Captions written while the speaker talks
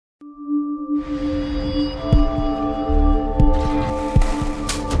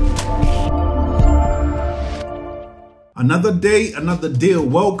Another day, another deal.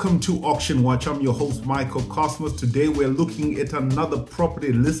 Welcome to Auction Watch. I'm your host, Michael Cosmos. Today we're looking at another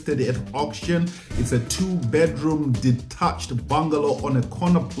property listed at auction. It's a 2-bedroom detached bungalow on a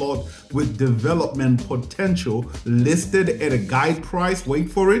corner plot with development potential, listed at a guide price, wait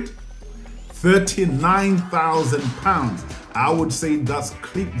for it, £39,000. I would say that's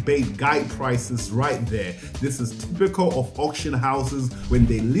clickbait guide prices right there. This is typical of auction houses when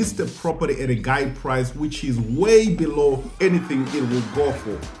they list a property at a guide price which is way below anything it will go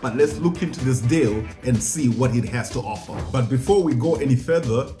for. But let's look into this deal and see what it has to offer. But before we go any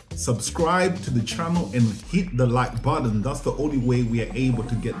further, subscribe to the channel and hit the like button. That's the only way we are able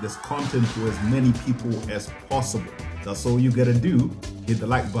to get this content to as many people as possible. That's all you gotta do, hit the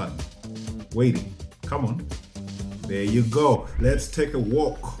like button. Waiting, come on. There you go. Let's take a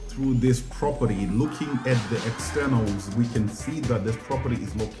walk through this property. Looking at the externals, we can see that this property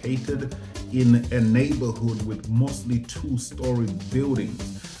is located in a neighborhood with mostly 2-story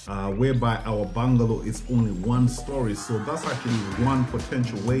buildings, whereby our bungalow is only 1 story. So that's actually one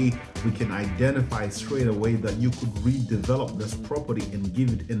potential way we can identify straight away that you could redevelop this property and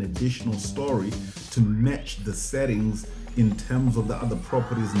give it an additional story to match the settings in terms of the other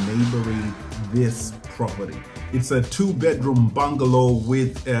properties neighboring this property. It's a 2-bedroom bungalow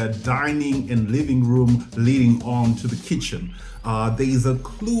with a dining and living room leading on to the kitchen. There is a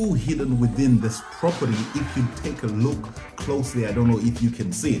clue hidden within this property. If you take a look closely, I don't know if you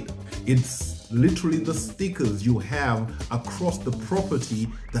can see it. It's literally the stickers you have across the property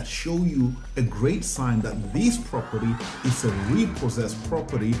that show you a great sign that this property is a repossessed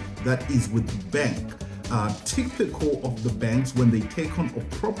property that is with the bank. Typical of the banks, when they take on a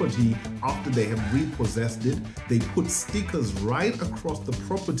property after they have repossessed it, they put stickers right across the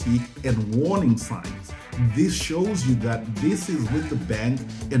property and warning signs. This shows you that this is with the bank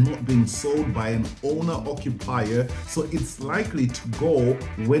and not being sold by an owner-occupier, so it's likely to go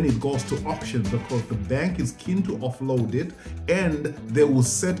when it goes to auction because the bank is keen to offload it and they will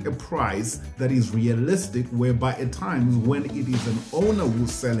set a price that is realistic, whereby at times when it is an owner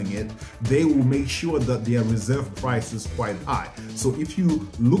who's selling it, they will make sure that their reserve price is quite high. So if you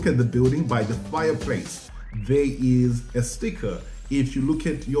look at the building, by the fireplace, there is a sticker. If you look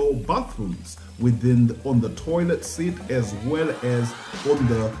at your bathrooms, on the toilet seat as well as on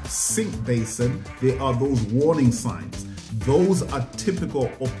the sink basin, there are those warning signs. Those are typical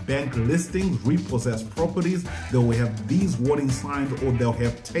of bank listings, repossessed properties. They will have these warning signs, or they'll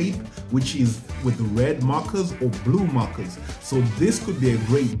have tape which is with red markers or blue markers. So this could be a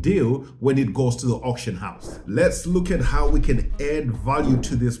great deal when it goes to the auction house. Let's look at how we can add value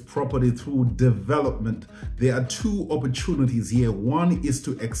to this property through development. There are 2 opportunities here. One is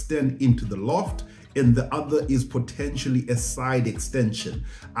to extend into the loft, and the other is potentially a side extension.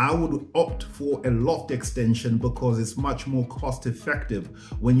 I would opt for a loft extension because it's much more cost effective.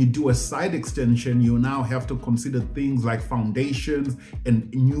 When you do a side extension, you now have to consider things like foundations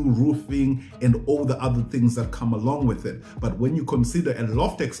and new roofing and all the other things that come along with it. But when you consider a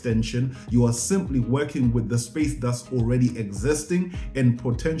loft extension, you are simply working with the space that's already existing and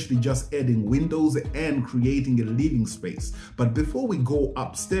potentially just adding windows and creating a living space. But before we go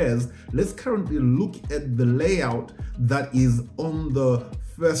upstairs, let's currently look at the layout that is on the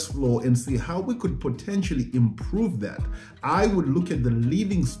first floor and see how we could potentially improve that. I would look at the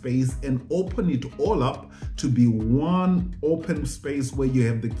living space and open it all up to be one open space where you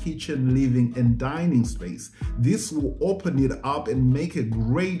have the kitchen, living and dining space. This will open it up and make a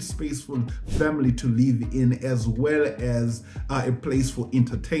great space for family to live in, as well as a place for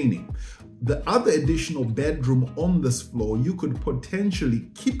entertaining. The other additional bedroom on this floor, you could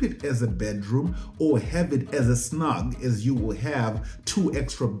potentially keep it as a bedroom or have it as a snug, as you will have 2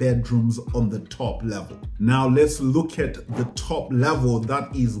 extra bedrooms on the top level. Now let's look at the top level.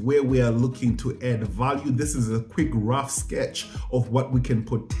 That is where we are looking to add value. This is a quick rough sketch of what we can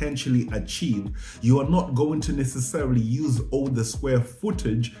potentially achieve. You are not going to necessarily use all the square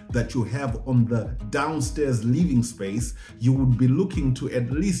footage that you have on the downstairs living space. You would be looking to at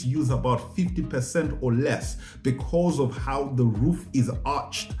least use about 50% or less. Because of how the roof is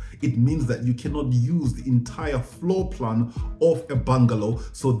arched, it means that you cannot use the entire floor plan of a bungalow.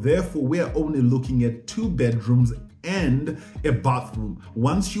 So therefore, we are only looking at 2 bedrooms and a bathroom.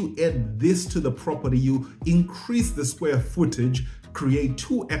 Once you add this to the property, you increase the square footage, create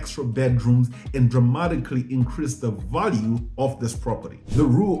 2 extra bedrooms, and dramatically increase the value of this property. The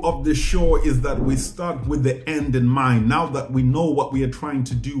rule of the show is that we start with the end in mind. Now that we know what we are trying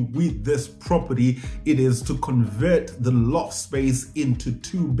to do with this property, it is to convert the loft space into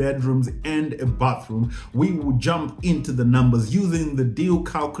 2 bedrooms and a bathroom. We will jump into the numbers using the deal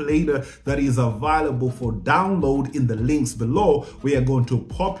calculator that is available for download put in the links below, we are going to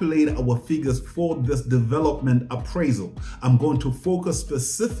populate our figures for this development appraisal. I'm going to focus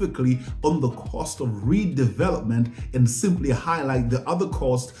specifically on the cost of redevelopment and simply highlight the other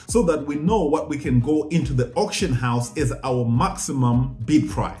costs so that we know what we can go into the auction house as our maximum bid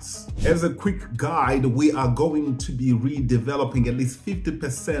price. As a quick guide, we are going to be redeveloping at least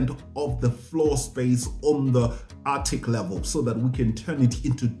 50% of the floor space on the attic level so that we can turn it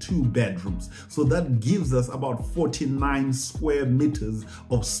into 2 bedrooms. So that gives us about 49 square meters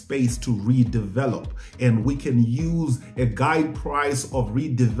of space to redevelop, and we can use a guide price of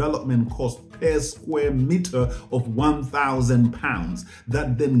redevelopment cost per square meter of £1,000.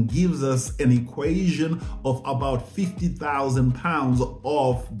 That then gives us an equation of about £50,000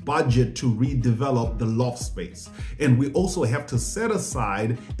 of budget to redevelop the loft space. And we also have to set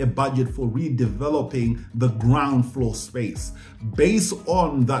aside a budget for redeveloping the ground floor space. Based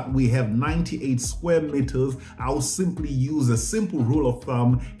on that, we have 98 square meters. I'll simply use a simple rule of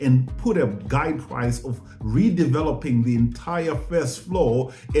thumb and put a guide price of redeveloping the entire first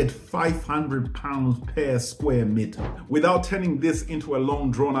floor at £500 per square meter. Without turning this into a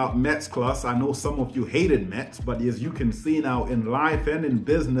long drawn out maths class, I know some of you hated maths, but as you can see now in life and in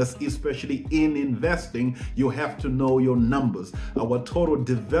business, especially in investing, you have to know your numbers. Our total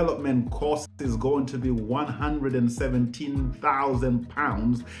development cost is going to be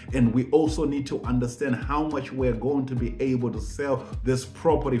 £117,000, and we also need to understand how much we're going to be able to sell this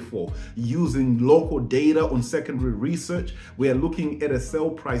property for. Using local data on secondary research, we are looking at a sale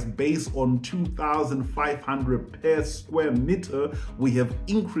price based on $2,500 per square meter. We have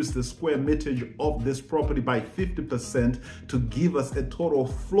increased the square meterage of this property by 50% to give us a total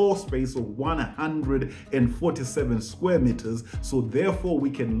floor space of 147 square meters. So therefore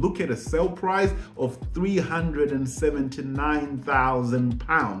we can look at a sale price of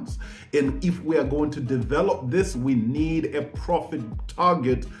 £379,000. And if we are going to develop this, we need a profit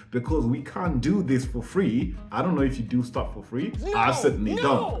target because we can't do this for free. I don't know if you do stuff for free. I certainly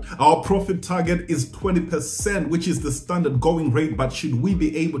don't. Our profit target is 20%, which is the standard going rate. But should we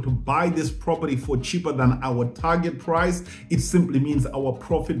be able to buy this property for cheaper than our target price, it simply means our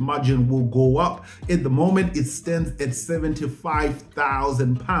profit margin will go up. At the moment, it stands at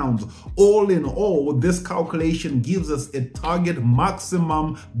 £75,000. All in all, this calculation gives us a target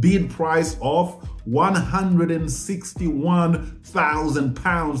maximum bid price of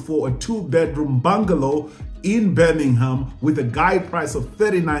 £161,000 for a 2-bedroom bungalow in Birmingham with a guide price of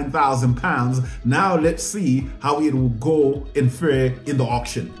 £39,000. Now let's see how it will go and fare in the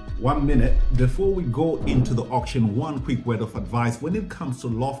auction. 1 minute. Before we go into the auction, one quick word of advice. When it comes to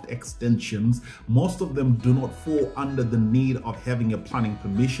loft extensions, most of them do not fall under the need of having a planning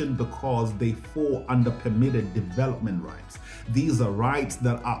permission because they fall under permitted development rights. These are rights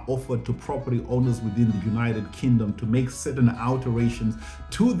that are offered to property owners within the United Kingdom to make certain alterations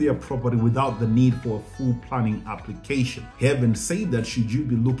to their property without the need for a full planning application. Having said that, should you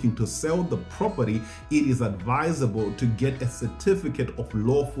be looking to sell the property, it is advisable to get a certificate of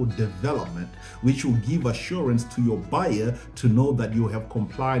lawful development, which will give assurance to your buyer to know that you have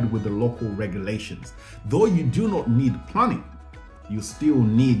complied with the local regulations. Though you do not need planning, you still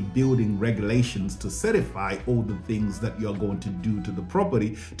need building regulations to certify all the things that you are going to do to the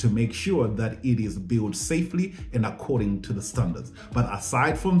property to make sure that it is built safely and according to the standards. But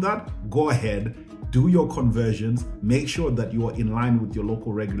aside from that, go ahead, do your conversions, make sure that you are in line with your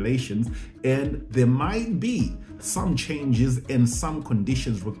local regulations, and there might be some changes and some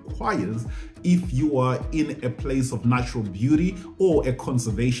conditions required if you are in a place of natural beauty or a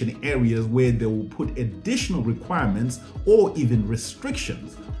conservation areas where they will put additional requirements or even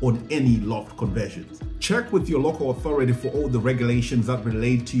restrictions on any loft conversions. Check with your local authority for all the regulations that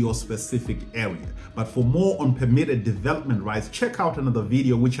relate to your specific area. But for more on permitted development rights, check out another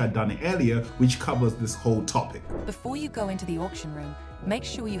video which I done earlier, which covers this whole topic. Before you go into the auction room, make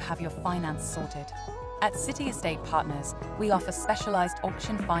sure you have your finance sorted. At City Estate Partners, we offer specialized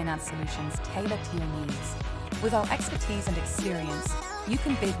auction finance solutions tailored to your needs. With our expertise and experience, you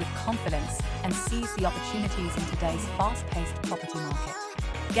can bid with confidence and seize the opportunities in today's fast-paced property market.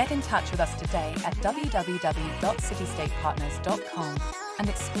 Get in touch with us today at www.cityestatepartners.com and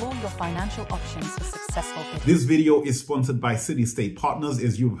explore your financial options for successful bidding. This video is sponsored by City Estate Partners.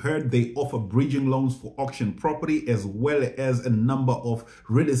 As you've heard, they offer bridging loans for auction property as well as a number of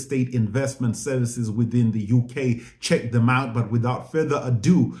real estate investment services within the UK. Check them out. But without further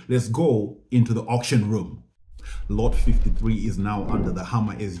ado, let's go into the auction room. Lot 53 is now under the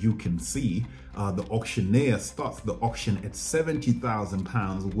hammer, as you can see. The auctioneer starts the auction at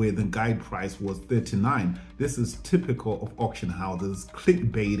 £70,000 where the guide price was 39. This is typical of auction houses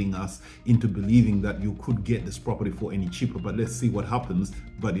clickbaiting us into believing that you could get this property for any cheaper, but let's see what happens.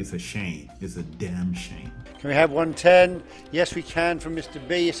 But it's a shame. It's a damn shame. Can we have 110? Yes, we can, from Mr.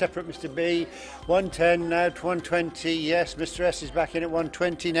 B, a separate Mr. B. 110, now to 120. Yes, Mr. S is back in at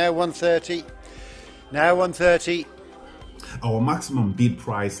 120, now 130. Now 130. Our maximum bid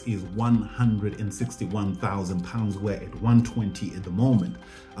price is £161,000. We're at 120 at the moment.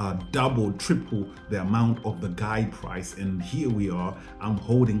 Double, triple the amount of the guide price. And here we are. I'm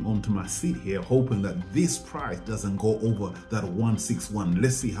holding onto my seat here, hoping that this price doesn't go over that 161.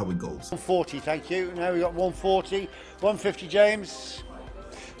 Let's see how it goes. 140, thank you. Now we got 140. 150, James.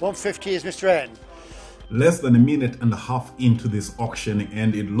 150 is Mr. N. Less than a minute and a half into this auction,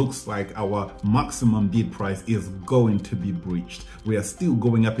 and it looks like our maximum bid price is going to be breached. We are still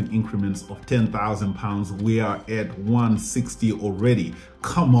going up in increments of £10,000. We are at 160 already.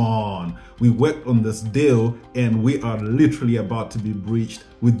 Come on, we worked on this deal and we are literally about to be breached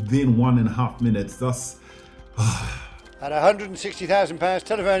within 1.5 minutes. That's at £160,000,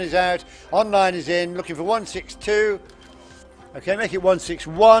 telephone is out, online is in, looking for 162. Okay, make it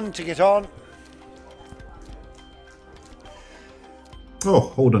 161 to get on. Oh,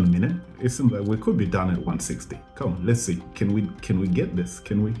 hold on a minute. It seems like we could be done at 160. Come on, let's see. Can we get this?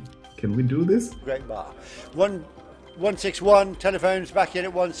 Can we do this? Great bar. 161, telephones back in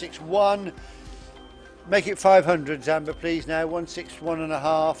at 161. Make it 500, Zamba, please now.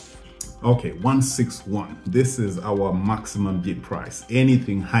 161.5. Okay, 161. This is our maximum bid price.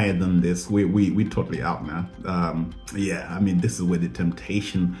 Anything higher than this, we totally out, man. Yeah, I mean, this is where the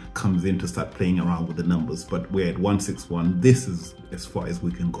temptation comes in to start playing around with the numbers. But we're at 161. This is as far as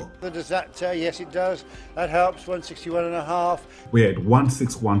we can go. Does that? Yes, it does. That helps. 161.5. We're at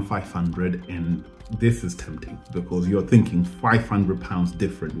 161,500, and this is tempting because you're thinking £500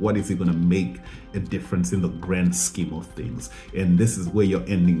 different. What is it going to make a difference in the grand scheme of things? And this is where you're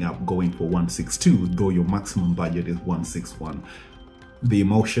ending up going for 162, though your maximum budget is 161. The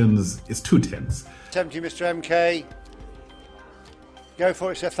emotions is too tense. 70, Mr. MK. Go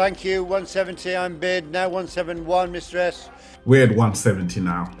for it, sir. Thank you. 170, I'm bid. Now 171, Mr. S. We're at 170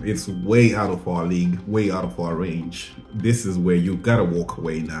 now. It's way out of our league, way out of our range. This is where you gotta walk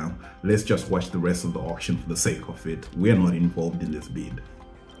away now. Let's just watch the rest of the auction for the sake of it. We're not involved in this bid.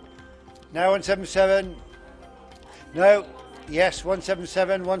 Now 177. No. Yes,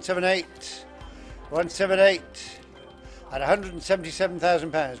 177, 178. 178. At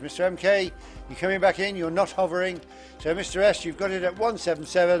 £177,000. Mr. MK, you're coming back in, you're not hovering. So Mr. S, you've got it at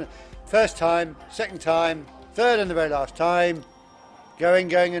 177. First time, second time, third and the very last time.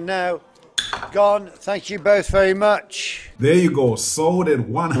 Going, and now gone. Thank you both very much. There you go, sold at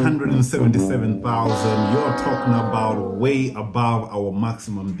 177,000. You're talking about way above our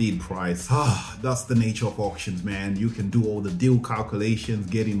maximum bid price. That's the nature of auctions, man. You can do all the deal calculations,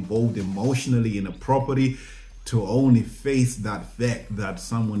 get involved emotionally in a property to only face that fact that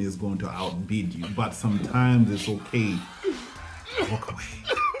someone is going to outbid you. But sometimes it's okay. Walk away.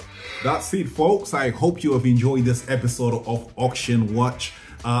 That's it, folks. I hope you have enjoyed this episode of Auction Watch.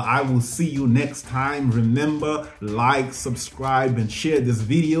 I will see you next time. Remember, like, subscribe, and share these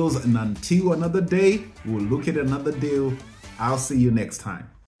videos. And until another day, we'll look at another deal. I'll see you next time.